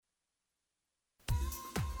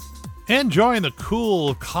Enjoying the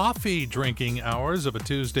cool coffee drinking hours of a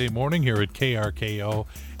Tuesday morning here at KRKO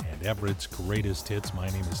and Everett's Greatest Hits. My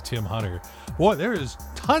name is Tim Hunter. Boy, there is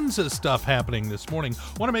tons of stuff happening this morning.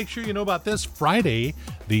 Want to make sure you know about this. Friday,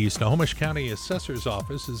 the Snohomish County Assessor's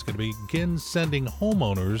Office is going to begin sending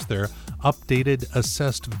homeowners their updated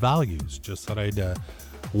assessed values. Just thought I'd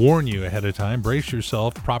warn you ahead of time. Brace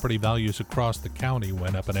yourself. Property values across the county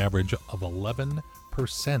went up an average of 11%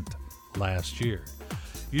 last year.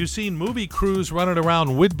 You've seen movie crews running around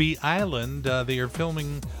Whidbey Island. They are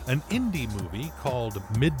filming an indie movie called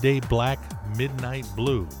Midday Black, Midnight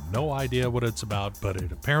Blue. No idea what it's about, but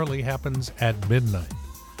it apparently happens at midnight.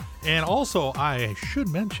 And also, I should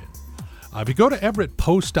mention, if you go to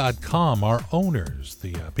EverettPost.com, our owners,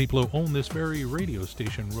 the people who own this very radio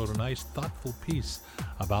station, wrote a nice, thoughtful piece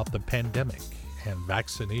about the pandemic and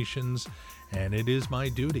vaccinations, and it is my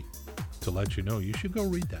duty to let you know. You should go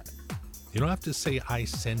read that. You don't have to say I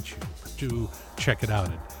sent you, but do check it out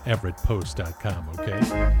at EverettPost.com, okay?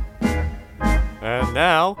 And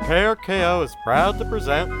now, KRKO is proud to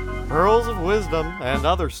present Pearls of Wisdom and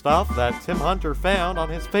other stuff that Tim Hunter found on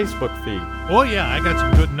his Facebook feed. Oh yeah, I got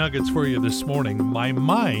some good nuggets for you this morning. My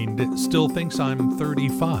mind still thinks I'm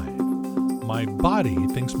 35. My body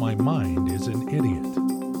thinks my mind is an idiot.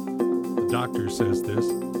 The doctor says this.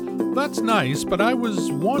 That's nice, but I was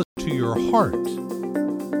wanted to your heart.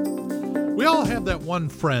 We all have that one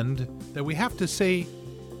friend that we have to say,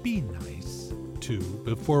 be nice to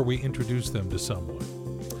before we introduce them to someone.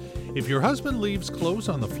 If your husband leaves clothes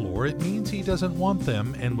on the floor, it means he doesn't want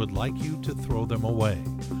them and would like you to throw them away.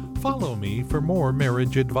 Follow me for more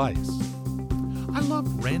marriage advice. I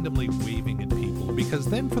love randomly waving at people because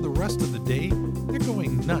then for the rest of the day, they're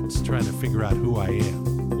going nuts trying to figure out who I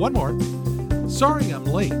am. One more. Sorry I'm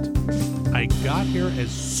late. I got here as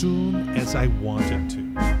soon as I wanted to.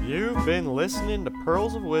 You've been listening to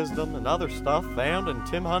Pearls of Wisdom and other stuff found in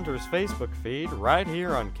Tim Hunter's Facebook feed right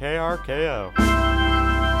here on KRKO.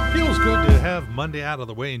 Feels good to have Monday out of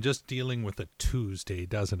the way and just dealing with a Tuesday,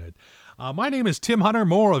 doesn't it? My name is Tim Hunter,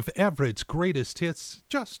 more of Everett's Greatest Hits,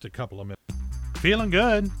 just a couple of minutes. Feeling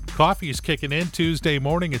good. Coffee's kicking in Tuesday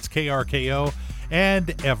morning. It's KRKO and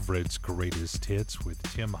Everett's Greatest Hits with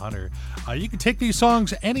Tim Hunter. You can take these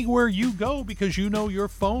songs anywhere you go because you know your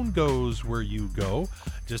phone goes where you go.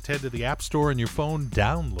 Just head to the App Store on your phone,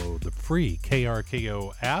 download the free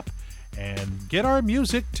KRKO app, and get our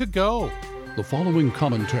music to go. The following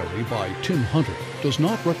commentary by Tim Hunter does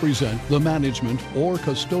not represent the management or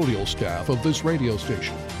custodial staff of this radio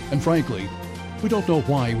station. And frankly, we don't know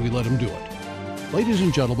why we let him do it. Ladies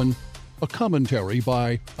and gentlemen, a commentary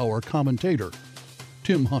by our commentator,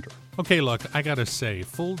 Tim Hunter. Okay, look, I gotta say,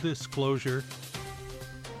 full disclosure,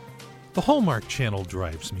 the Hallmark Channel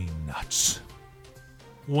drives me nuts.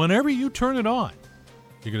 Whenever you turn it on,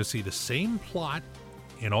 you're gonna see the same plot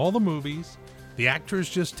in all the movies. The actors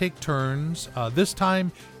just take turns. This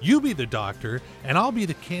time, you be the doctor, and I'll be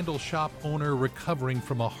the candle shop owner recovering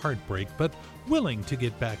from a heartbreak, but willing to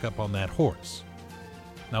get back up on that horse.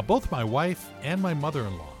 Now, both my wife and my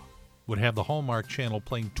mother-in-law would have the Hallmark Channel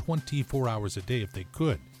playing 24 hours a day if they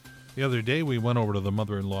could. The other day, we went over to the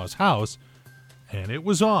mother-in-law's house, and it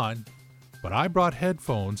was on, but I brought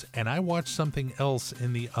headphones, and I watched something else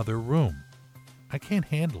in the other room. I can't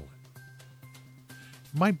handle it.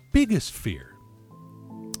 My biggest fear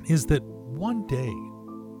is that one day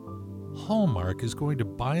Hallmark is going to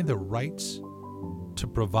buy the rights to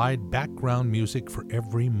provide background music for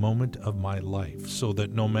every moment of my life so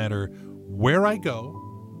that no matter where I go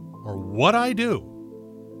or what I do,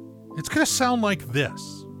 it's going to sound like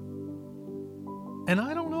this. And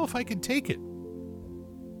I don't know if I could take it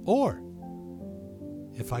or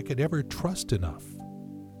if I could ever trust enough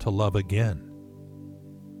to love again.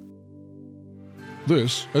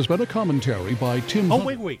 This has been a commentary by Tim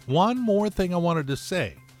Hunter. Wait. One more thing I wanted to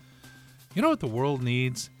say. You know what the world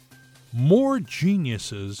needs? More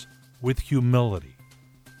geniuses with humility.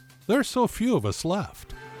 There's so few of us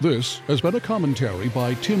left. This has been a commentary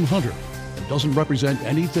by Tim Hunter and doesn't represent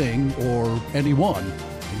anything or anyone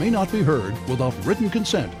and may not be heard without written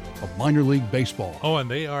consent of Minor League Baseball. Oh,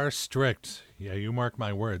 and they are strict. Yeah, you mark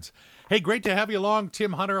my words. Hey, great to have you along.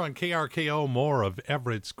 Tim Hunter on KRKO. More of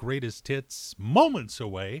Everett's Greatest Hits moments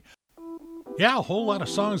away. Yeah, a whole lot of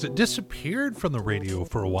songs that disappeared from the radio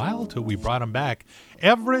for a while till we brought them back.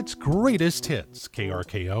 Everett's Greatest Hits,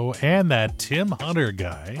 KRKO, and that Tim Hunter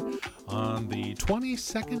guy on the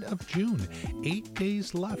 22nd of June. 8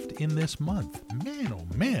 days left in this month. Man, oh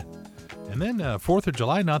man. And then 4th of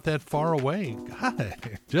July, not that far away.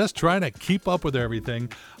 God, just trying to keep up with everything.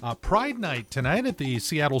 Pride Night tonight at the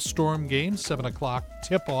Seattle Storm game, 7 o'clock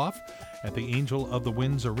tip-off at the Angel of the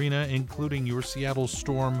Winds Arena, including your Seattle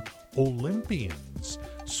Storm Olympians.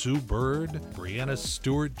 Sue Bird, Brianna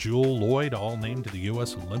Stewart, Jewel Lloyd, all named to the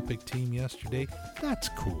U.S. Olympic team yesterday. That's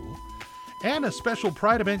cool. And a special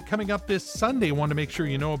Pride event coming up this Sunday. Want to make sure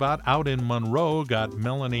you know about out in Monroe. Got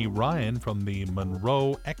Melanie Ryan from the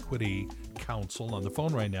Monroe Equity Council on the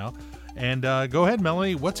phone right now. And go ahead,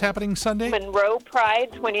 Melanie. What's happening Sunday? Monroe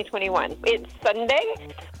Pride 2021. It's Sunday,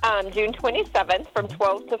 June 27th from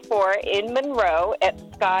 12 to 4 in Monroe at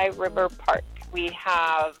Sky River Park. We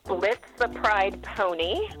have Blitz the Pride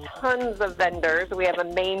Pony, tons of vendors. We have a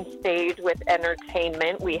main stage with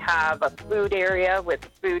entertainment. We have a food area with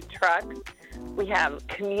food trucks. We have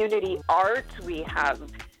community art. We have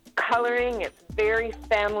coloring. It's very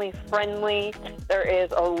family friendly. There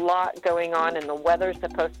is a lot going on, and the weather's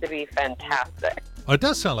supposed to be fantastic. It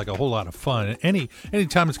does sound like a whole lot of fun.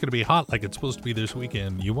 Anytime it's going to be hot like it's supposed to be this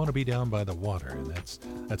weekend, you want to be down by the water. And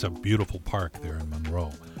that's a beautiful park there in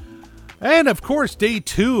Monroe. And, of course, day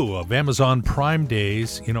 2 of Amazon Prime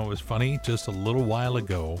Days. You know, it was funny. Just a little while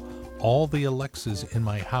ago, all the Alexas in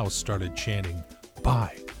my house started chanting,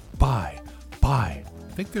 buy, buy, buy.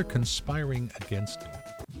 I think they're conspiring against me.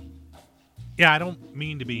 Yeah, I don't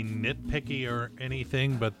mean to be nitpicky or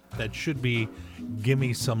anything, but that should be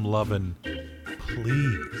gimme some lovin',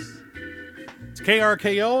 please. It's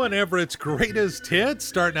KRKO and Everett's Greatest Hits.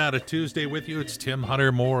 Starting out a Tuesday with you, it's Tim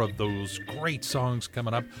Hunter. More of those great songs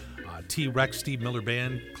coming up. T-Rex, Steve Miller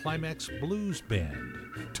Band, Climax Blues Band.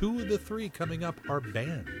 2 of the 3 coming up are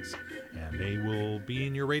bands. And they will be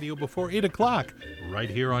in your radio before 8 o'clock, right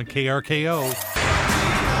here on KRKO.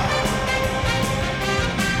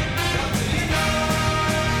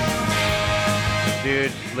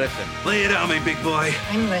 Dude, listen. Lay it on me, big boy.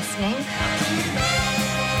 I'm listening.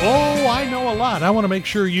 Oh, I know a lot. I want to make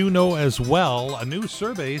sure you know as well. A new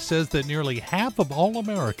survey says that nearly half of all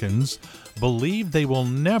Americans believe they will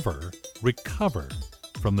never recover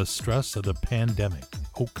from the stress of the pandemic.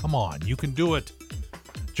 Oh, come on. You can do it.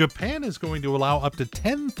 Japan is going to allow up to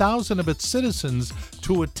 10,000 of its citizens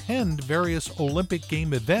to attend various Olympic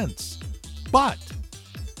game events. But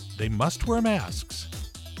they must wear masks,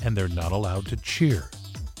 and they're not allowed to cheer.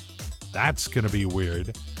 That's going to be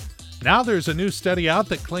weird. Now there's a new study out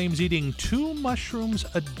that claims eating 2 mushrooms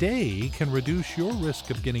a day can reduce your risk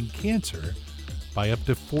of getting cancer by up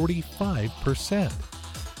to 45%.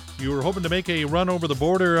 You were hoping to make a run over the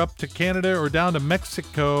border up to Canada or down to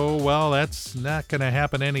Mexico. Well, that's not going to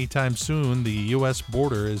happen anytime soon. The U.S.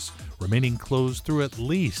 border is remaining closed through at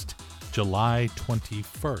least July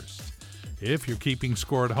 21st. If you're keeping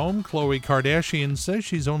score at home, Khloe Kardashian says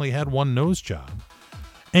she's only had 1 nose job.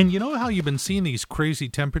 And you know how you've been seeing these crazy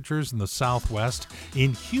temperatures in the Southwest?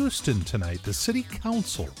 In Houston tonight, the city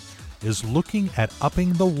council is looking at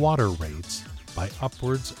upping the water rates by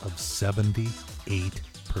upwards of 78%.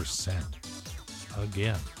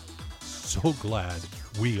 Again, so glad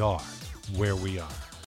we are where we are.